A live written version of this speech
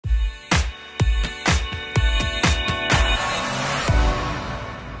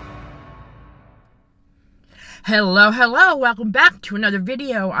Hello, hello, welcome back to another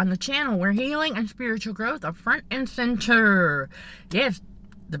video on the channel where healing and spiritual growth are front and center. Yes,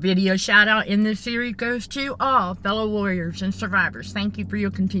 the video shout out in this series goes to all fellow warriors and survivors. Thank you for your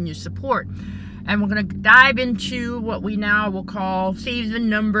continued support. And we're going to dive into what we now will call season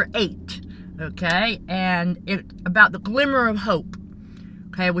number 8. Okay, and it's about the glimmer of hope.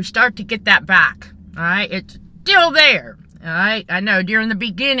 Okay, we start to get that back. Alright, it's still there. Alright, I know during the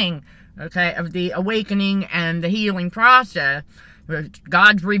beginning, okay, of the awakening and the healing process,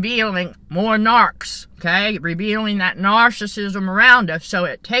 God's revealing more narcs, okay, revealing that narcissism around us, so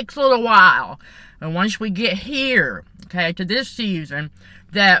it takes a little while. And once we get here, okay, to this season,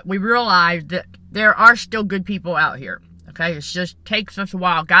 that we realize that there are still good people out here, okay, it just takes us a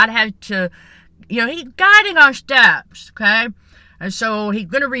while. God has to, He's guiding our steps, okay, and so He's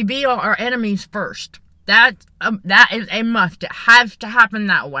going to reveal our enemies first. That is a must. It has to happen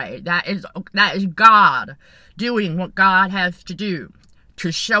that way. That is God doing what God has to do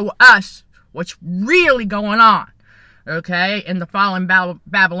to show us what's really going on, okay, in the fallen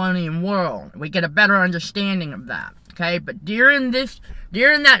Babylonian world. We get a better understanding of that, okay. But during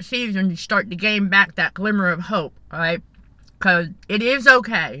that season, you start to gain back that glimmer of hope, right? Because it is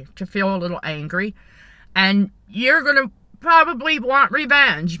okay to feel a little angry, and you're gonna probably want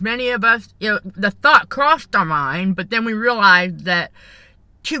revenge. Many of us, the thought crossed our mind, but then we realized that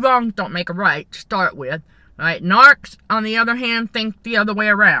two wrongs don't make a right to start with. Right? Narcs, on the other hand, think the other way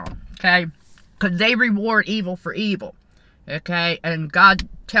around. Okay, because they reward evil for evil. Okay, and God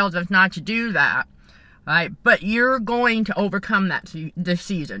tells us not to do that. Right? But you're going to overcome that this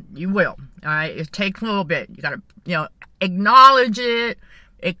season. You will. All right. It takes a little bit. You gotta, acknowledge it.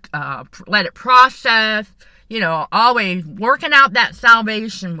 Let it process. Always working out that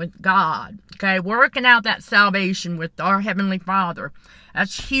salvation with God, okay? Working out that salvation with our Heavenly Father.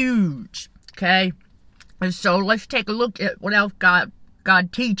 That's huge, okay? And so let's take a look at what else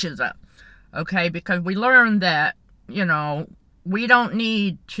God teaches us, okay? Because we learned that, we don't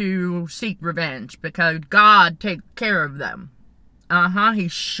need to seek revenge because God takes care of them. He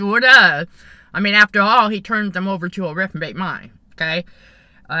sure does. I mean, after all, He turns them over to a reprobate mind, okay?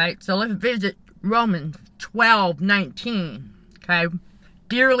 All right, so let's visit Romans 12:19, okay?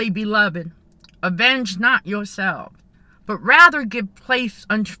 Dearly beloved, avenge not yourselves, but rather give place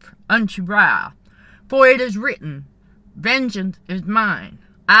unto wrath. For it is written, vengeance is mine,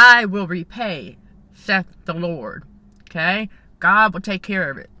 I will repay, saith the Lord. Okay? God will take care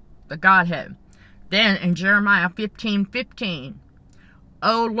of it. The Godhead. Then in Jeremiah 15:15,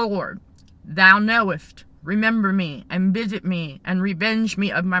 O Lord, thou knowest, remember me, and visit me, and revenge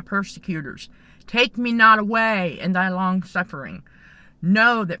me of my persecutors. Take me not away in thy long suffering.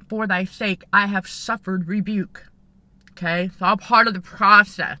 Know that for thy sake I have suffered rebuke. Okay? It's all part of the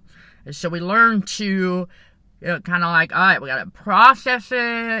process. And so we learn to, kind of like, all right, we got to process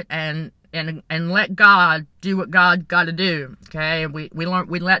it and let God do what God got to do. Okay? We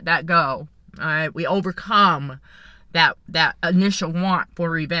let that go. All right? We overcome that initial want for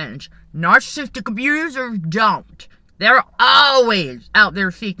revenge. Narcissistic abusers don't. They're always out there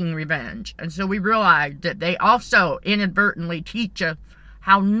seeking revenge. And so we realize that they also inadvertently teach us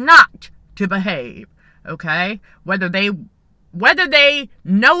how not to behave. Okay? Whether they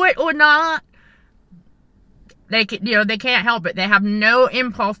know it or not, they can't help it. They have no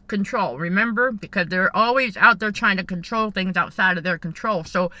impulse control. Remember? Because they're always out there trying to control things outside of their control.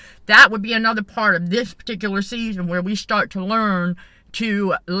 So that would be another part of this particular season where we start to learn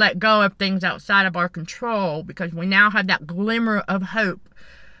to let go of things outside of our control, because we now have that glimmer of hope,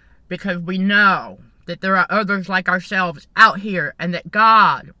 because we know that there are others like ourselves out here, and that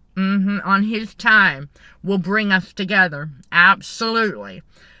God, on His time, will bring us together. Absolutely.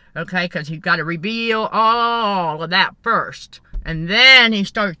 Okay, because He's got to reveal all of that first, and then He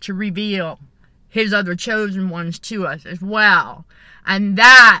starts to reveal His other chosen ones to us as well. And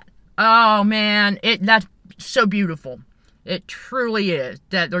that, oh man, that's so beautiful. It truly is,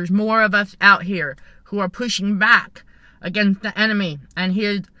 that there's more of us out here who are pushing back against the enemy and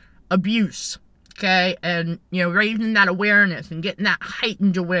his abuse, okay? And, raising that awareness and getting that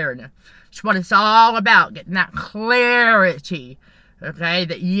heightened awareness. It's what it's all about, getting that clarity, okay?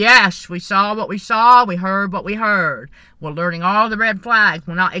 That, yes, we saw what we saw, we heard what we heard. We're learning all the red flags.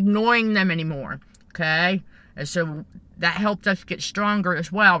 We're not ignoring them anymore, okay? And so that helps us get stronger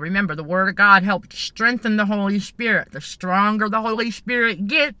as well. Remember, the Word of God helps strengthen the Holy Spirit. The stronger the Holy Spirit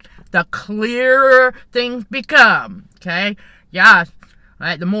gets, the clearer things become. Okay? Yes.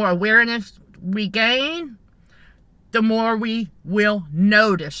 Right? The more awareness we gain, the more we will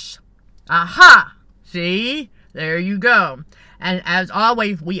notice. Aha! See? There you go. And as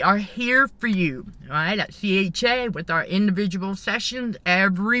always, we are here for you, all right, at CHA with our individual sessions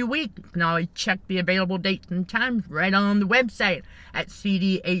every week. You can always check the available dates and times right on the website at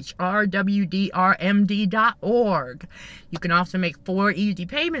CDHRWDRMD.org. You can also make 4 easy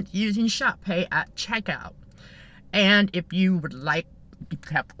payments using ShopPay at checkout. And if you would like, if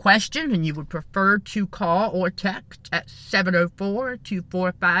you have questions and you would prefer to call or text at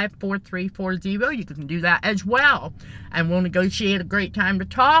 704-245-4340, you can do that as well. And we'll negotiate a great time to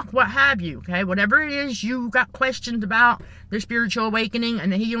talk, what have you, okay? Whatever it is you got questions about the spiritual awakening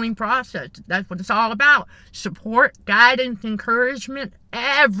and the healing process, that's what it's all about. Support, guidance, encouragement,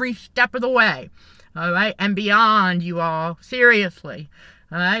 every step of the way, all right? And beyond, you all, seriously.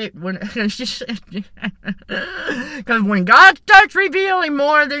 Alright, because when God starts revealing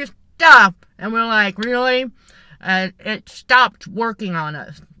more of this stuff, and we're like, really? It stopped working on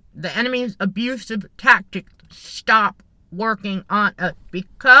us. The enemy's abusive tactics stop working on us,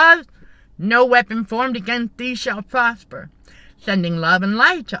 because no weapon formed against thee shall prosper. Sending love and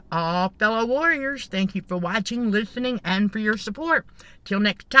light to all fellow warriors. Thank you for watching, listening, and for your support. Till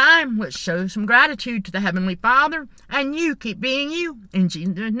next time, let's show some gratitude to the Heavenly Father, and you keep being you. In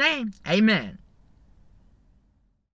Jesus' name, amen.